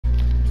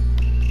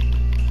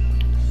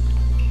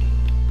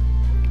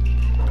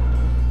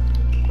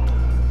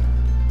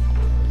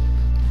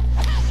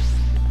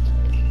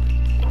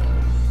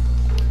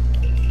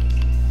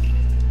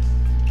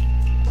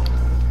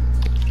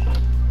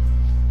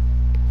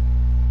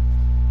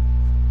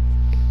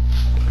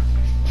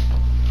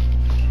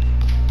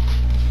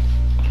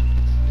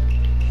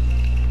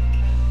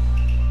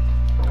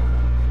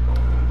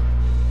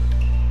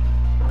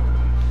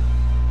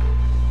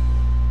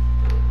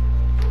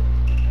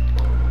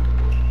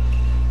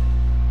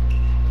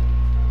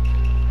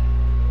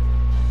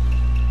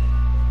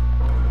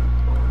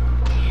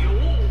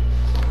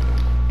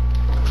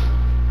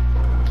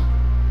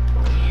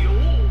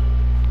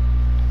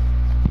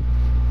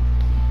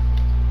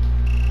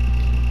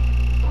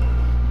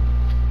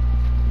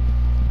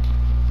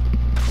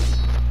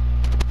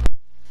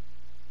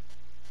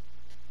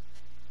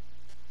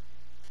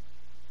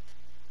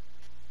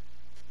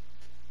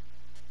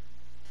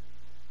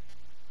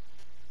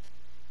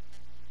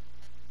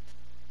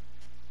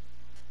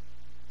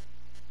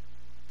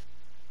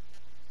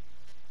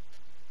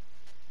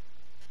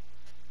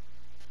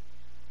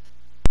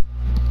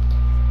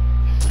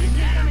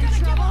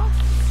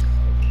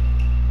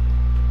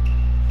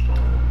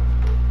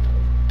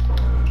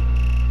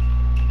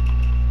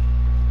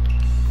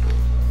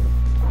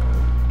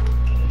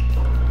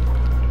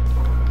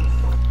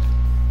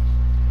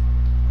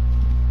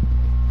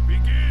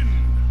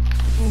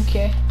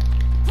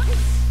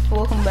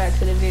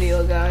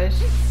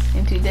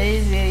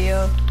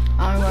video,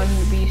 I'm going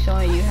to be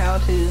showing you how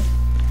to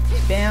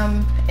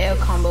spam L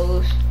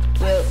combos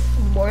with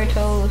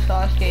Bourto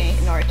Sasuke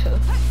and Naruto.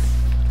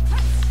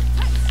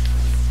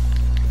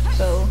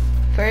 So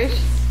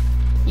first,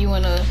 you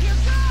wanna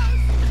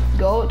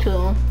go to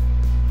them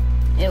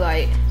and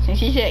like,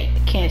 since you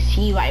can't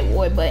see like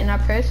what button I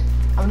press,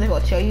 I'm just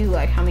gonna tell you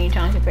like how many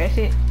times you press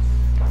it.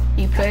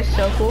 You press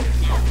circle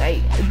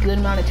like a good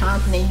amount of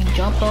times, and then you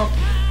jump up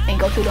and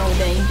go to them. And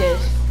then you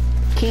just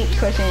keep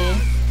pressing,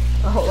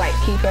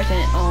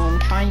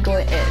 triangle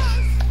and S,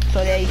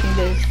 so that you can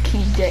just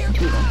keep getting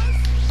to them.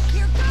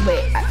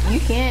 But you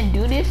can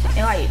do this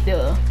in like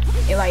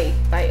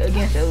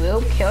against a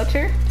real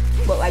character,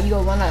 but like you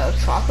gonna run out of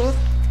chocolate.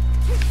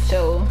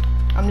 So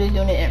I'm just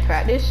doing it in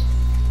practice,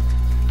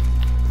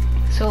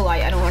 so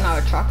like I don't run out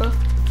of chocolate.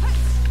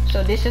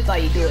 So this is how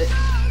you do it.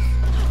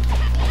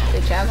 You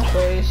tap them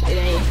first, and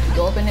then you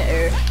go up in the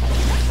air,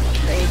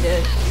 then you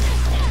just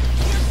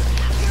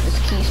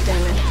keep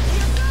spamming.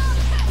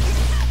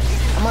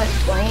 I'm gonna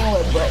explain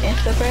what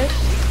buttons to press,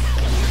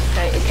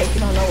 like, in case you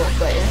don't know what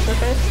buttons to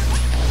press.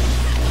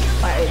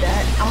 Like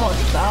that. I'm gonna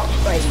stop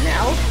right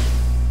now.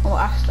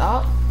 I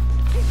stop,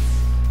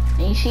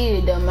 and you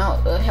see the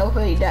amount of health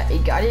that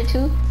it got it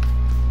to.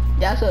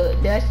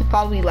 That's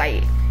probably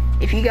like,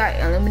 if you got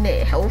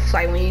unlimited health,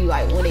 like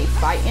when they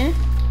fighting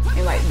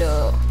in like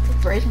the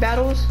first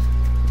battles,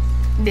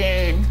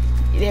 then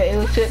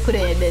it should put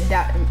it in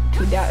that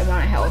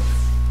amount of health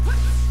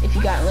if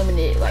you got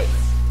unlimited like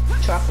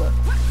chocolate.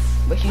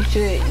 But you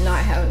should not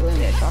have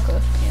unlimited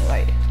chocolate in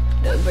like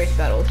the first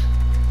battles.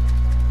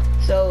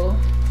 So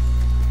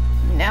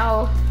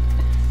now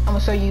I'm gonna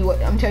tell you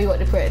what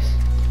to press.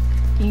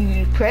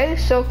 You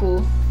press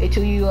circle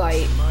until you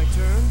like,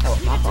 that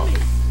was my fault.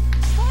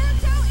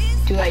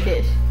 Do like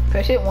this.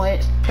 Press it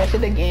once, press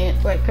it again,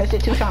 right, press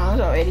it 2 times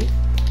already.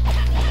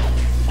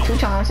 2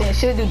 times, and it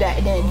should do that.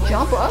 And then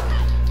jump up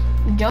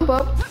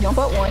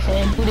once, and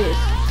then do this.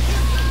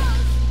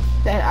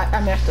 That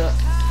I messed up.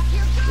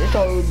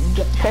 So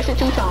press it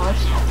 2 times,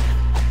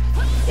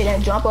 and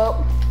then jump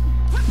up,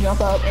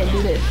 and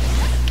do this.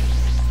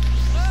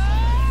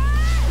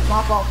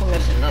 My fault for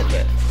messing up,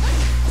 but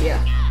yeah,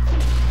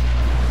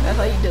 that's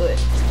how you do it.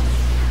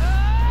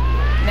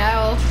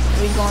 Now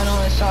we're going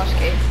on to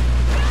Sasuke.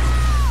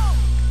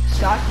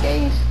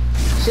 Sasuke's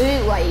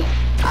should like,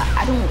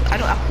 I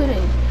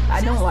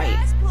don't like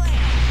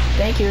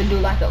think he would do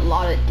like a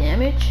lot of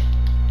damage,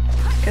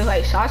 cause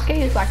like Sasuke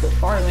is like a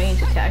far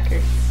range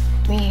attacker.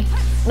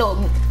 No,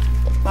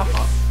 my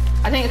fault.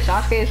 I think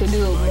Sasuke would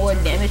do more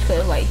damage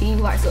cause like he's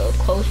like a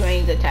close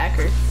range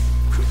attacker.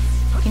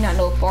 He's not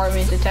no far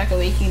range attacker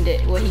where he can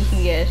get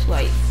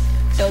like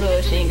throw the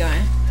machine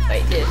gun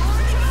like this,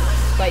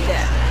 like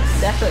that.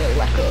 That's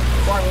like a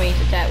far range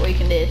attack where you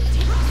can just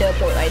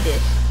teleport like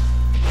this.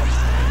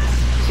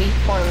 See,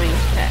 far range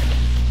attack.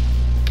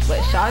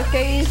 But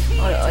Sasuke,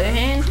 on the other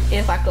hand,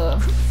 is like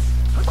a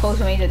close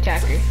range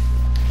attacker.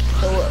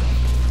 So look,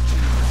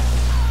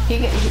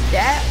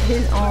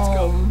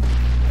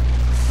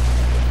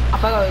 I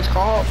forgot what it's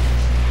called.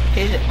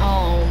 His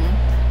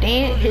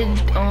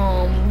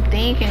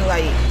thing can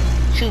like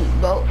shoot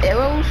both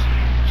arrows.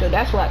 So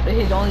that's like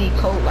his only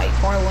far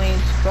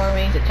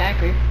range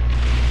attacker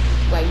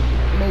like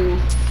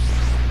move.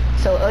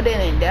 So other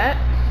than that,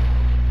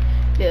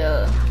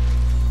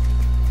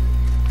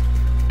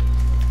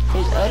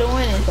 his other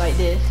one is like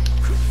this.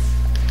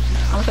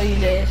 I'm gonna show you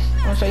this.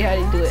 I'm gonna show you how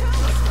to do it.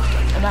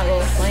 I'm not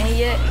gonna explain it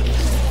yet,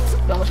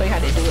 but I'm gonna show you how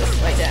to do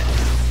it like that.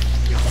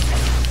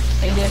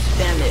 And just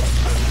spam it.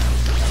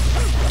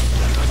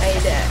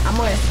 Like that. I'm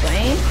gonna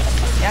explain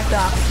after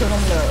I put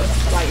them the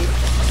like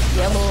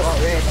yellow or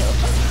red though.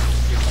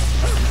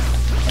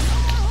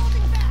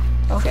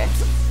 Okay.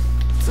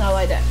 Not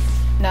like that.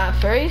 Now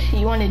first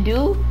you wanna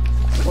do,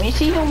 when you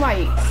see him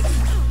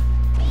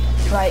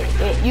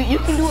you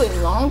can do it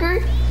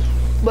longer.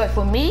 But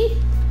for me,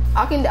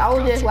 I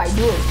would just like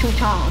do it 2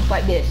 times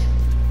like this.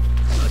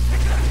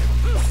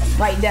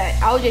 Like that.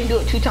 I would just do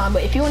it 2 times.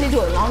 But if you want to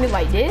do it longer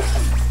like this,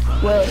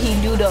 well, he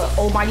do the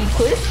almighty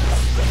push,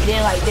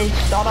 then like they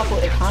start off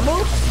with a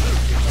combo,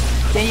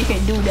 then you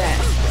can do that.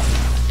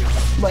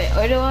 But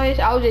otherwise,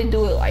 I would just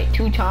do it like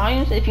 2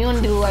 times. If you want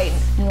to do like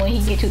when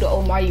he get to the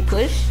almighty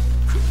push,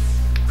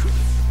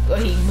 or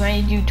he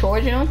brings you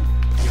towards him,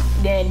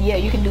 then yeah,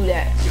 you can do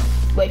that.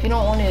 But if you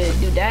don't want to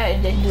do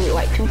that, just do it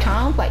like 2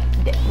 times, like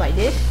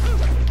this.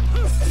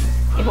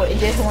 If you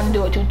just want to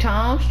do it 2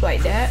 times,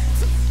 like that,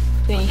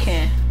 then you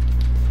can.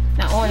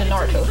 Now on to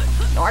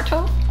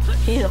Naruto,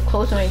 he's a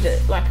close range,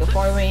 like a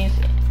far range.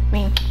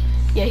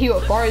 He's a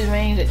far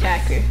range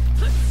attacker,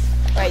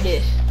 like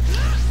this.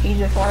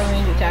 He's a far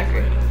range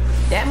attacker.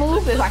 That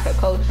move is like a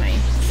close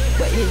range,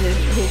 but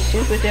his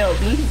super cell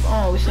beast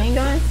machine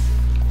gun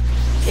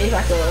is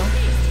like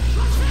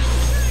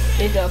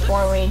a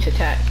far range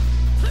attack.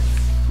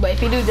 But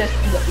if you do just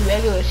the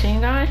regular machine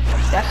gun,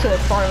 that's a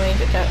far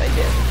range attack like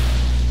this.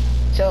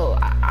 So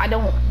I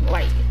don't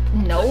like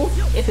know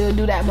if it'll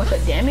do that much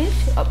of damage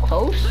up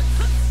close,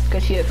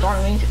 because he's a far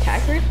range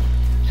attacker.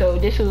 So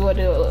this is what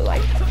it'll look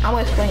like. I'm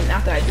gonna explain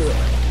after I do it.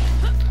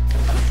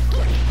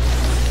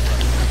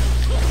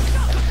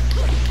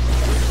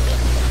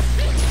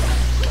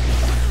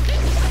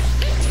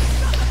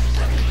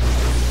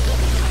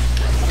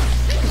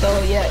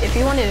 So yeah, if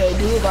you wanted to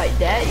do it like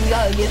that, you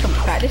gotta get some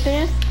practice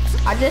in.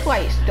 I just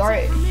like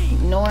start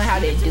knowing how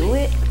to do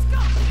it.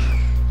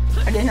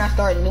 I just not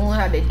start knowing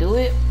how to do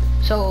it.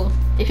 So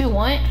if you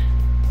want,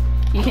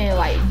 you can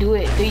like do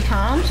it 3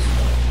 times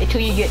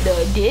until you get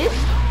the disc,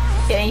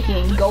 and you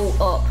can go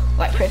up,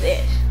 like press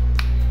S.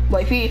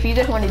 But if you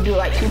just want to do it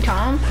like 2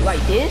 times,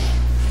 like this,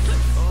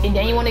 and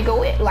then you want to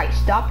go it, like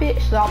stop it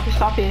is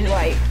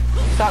like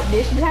stop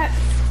this attack.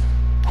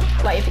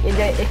 Like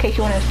in case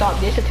you want to stop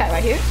this attack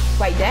right here,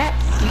 like that,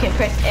 you can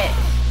press S.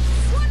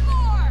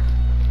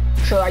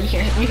 So like,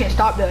 you can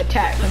stop the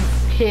attack from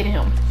hitting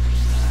him.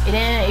 And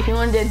then if you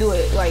wanted to do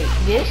it like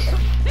this,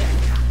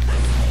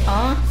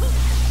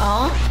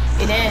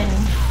 and then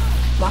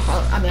my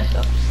fault, I messed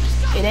up.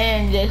 And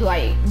then just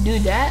like do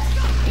that,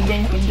 and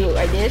then you can do it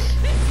like this.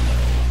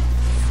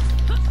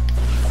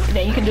 And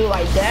then you can do it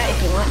like that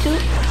if you want to.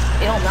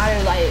 It don't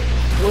matter like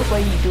which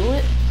way you do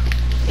it.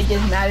 It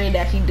just matters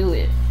that you do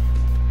it.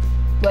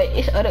 But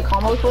it's other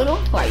combos for them.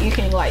 Like you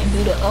can like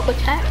do the up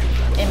attack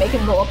and make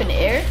him go up in the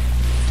air,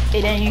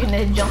 and then you can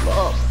just jump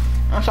up.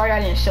 I'm sorry I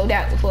didn't show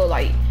that for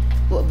like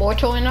with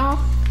Bourto and all,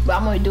 but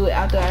I'm gonna do it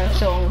after I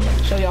show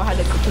y'all how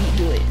to complete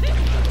do it.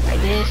 Like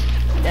this,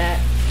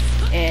 that,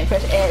 and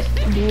press S,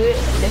 do it,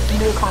 just do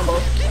the combo.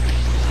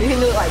 You can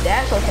do it like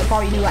that, so it can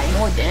probably do like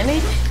more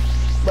damage.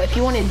 But if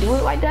you want to do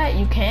it like that,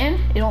 you can.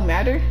 It don't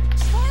matter.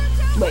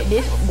 But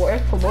this for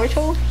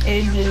Bourto,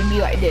 it will be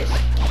like this.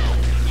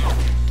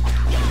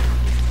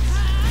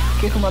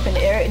 Kick him up in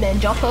the air, and then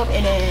jump up,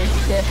 and then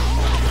just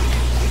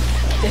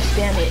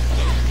spam it.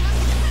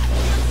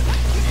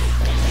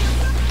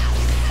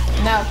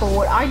 Now for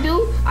what I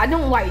do, I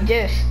don't like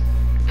just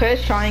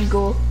press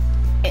triangle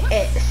and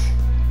X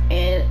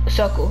and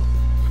circle.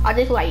 I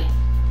just like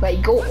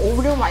go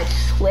over them, like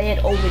sled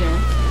over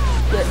them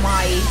with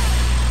my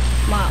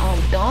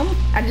thumb.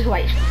 I just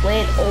like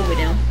sled over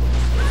them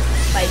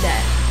like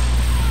that.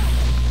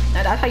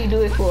 Now that's how you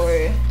do it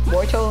for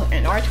Bourto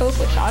and Naruto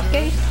for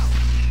Sasuke.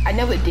 I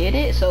never did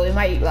it, so it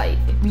might like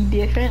be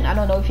different. I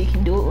don't know if you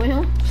can do it with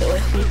him. So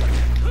let's see.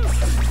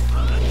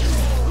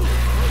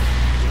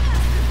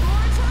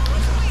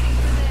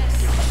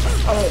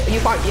 Oh, you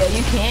can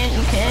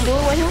do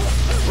it with him,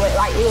 but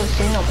like it was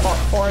sitting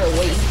far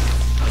away.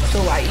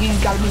 So like you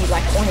gotta be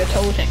like on your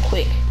toes and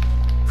quick.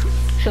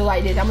 So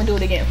like this, I'm gonna do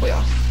it again for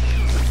y'all.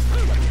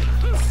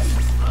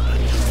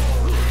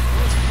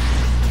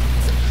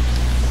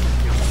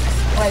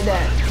 Like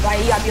that. Like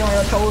you gotta be on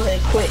your toes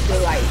and quick to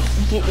like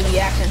get the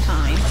reaction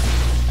time.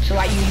 So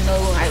like you know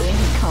like when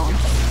he comes.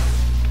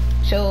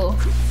 So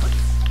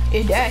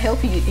if that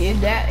helped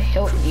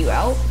you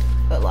out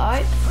a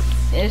lot,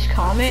 just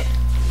comment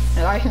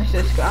and like and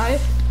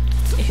subscribe.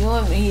 If you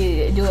want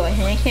me to do a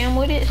hand cam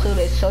with it, so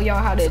to show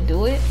y'all how to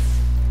do it,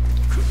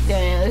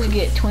 then let's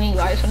get 20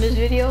 likes on this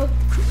video.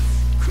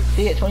 If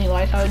you get 20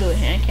 likes, how to do a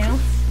hand cam.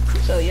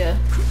 So yeah,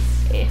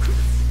 if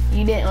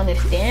you didn't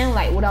understand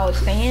like what I was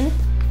saying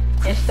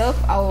and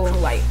stuff, I will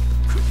like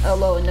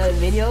upload another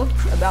video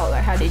about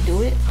like how they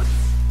do it.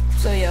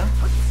 So yeah,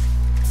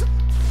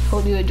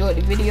 hope you enjoyed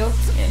the video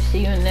and see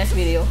you in the next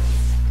video.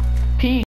 Peace.